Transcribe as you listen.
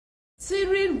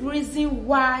Three reasons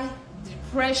why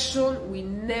depression will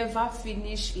never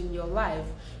finish in your life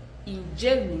in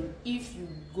Germany if you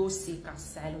go seek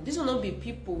asylum. This will not be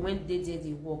people when they did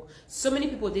the work. So many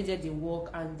people they did the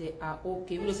work and they are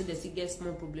okay. We don't say they still get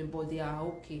small problem, but they are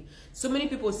okay. So many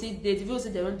people say they don't say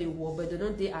they don't the work, but they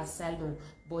don't the asylum,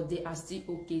 but they are still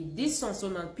okay. This one, so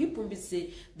now people be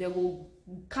say they will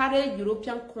carry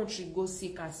European country go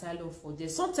seek asylum for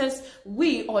this. Sometimes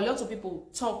we or a lot of people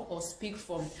talk or speak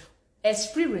from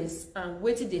experience and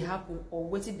what did they happen or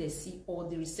what did they see or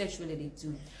the research when they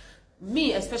do.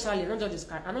 Me especially, I'm not just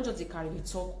carry the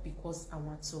talk because I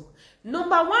want to talk.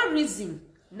 Number one reason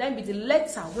now be the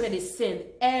letter when they send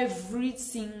every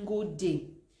single day.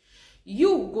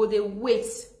 You go they wait.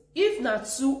 If not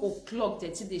 2 o'clock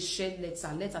they share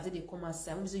letter till they come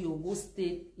outside. So you go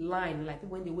stay line like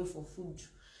when they wait for food.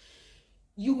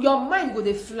 Your mind go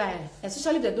they fly,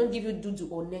 especially if they don't give you do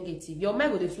or negative. Your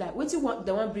mind go they fly. What you want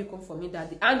the one bring come for me that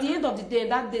day. And the end of the day,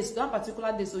 that day, that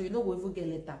particular day, so you know we will get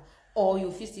letter or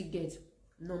you physically get.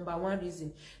 Number one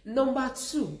reason. Number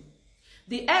two,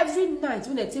 the every night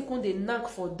when they take on the knock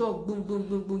for dog, boom, boom,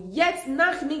 boom, boom. Yes,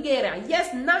 knock Nigeria.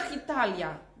 Yes, knock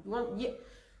Italia. You want yeah.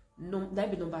 No,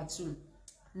 that be number two.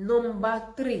 Number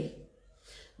three,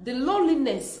 the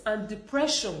loneliness and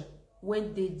depression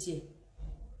when they there.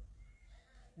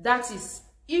 That is,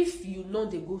 if you know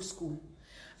they go school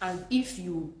and if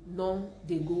you know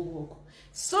they go work.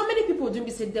 So many people don't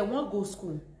be saying they won't go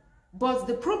school. But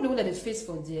the problem that they face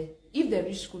for there, if they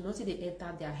reach school, not they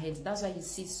enter their head. That's why you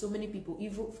see so many people,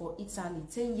 even for Italy,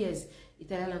 10 years,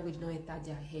 Italian language not enter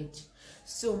their head.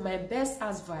 So my best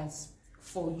advice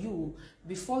for you,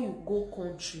 before you go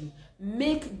country,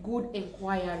 make good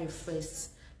inquiry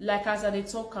first. Like as they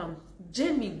talk,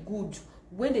 Jamie good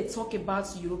when they talk about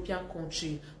European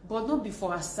country, but not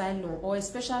before asylum, or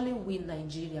especially with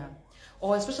Nigeria,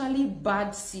 or especially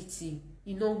bad city,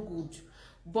 you know good.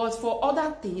 But for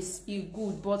other things, it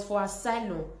good. But for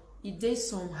asylum, it does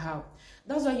somehow.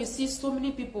 That's why you see so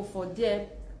many people for there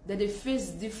that they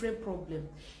face different problems.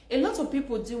 A lot of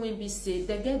people doing be say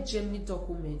they get Germany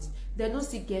documents, they don't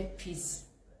still get peace.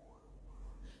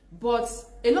 But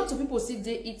a lot of people see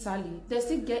they Italy, they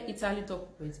still get Italy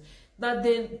documents. Now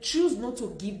they choose not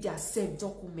to give their self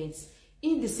documents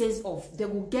in the sense of they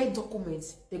will get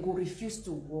documents, they will refuse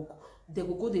to work, they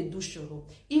will go they do shoro.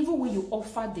 Even when you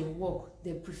offer them work,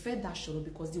 they prefer that shoro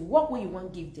because the work when you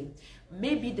want give them,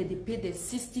 maybe they pay them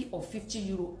 60 or 50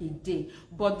 euro a day,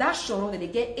 but that shoro they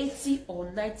get 80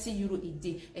 or 90 euro a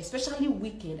day, especially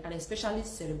weekend and especially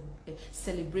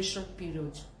celebration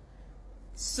period.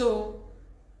 So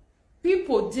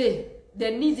people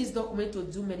they need this document to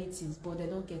do many things, but they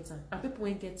don't get them, and people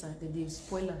ain't get them, they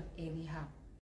spoil them anyhow.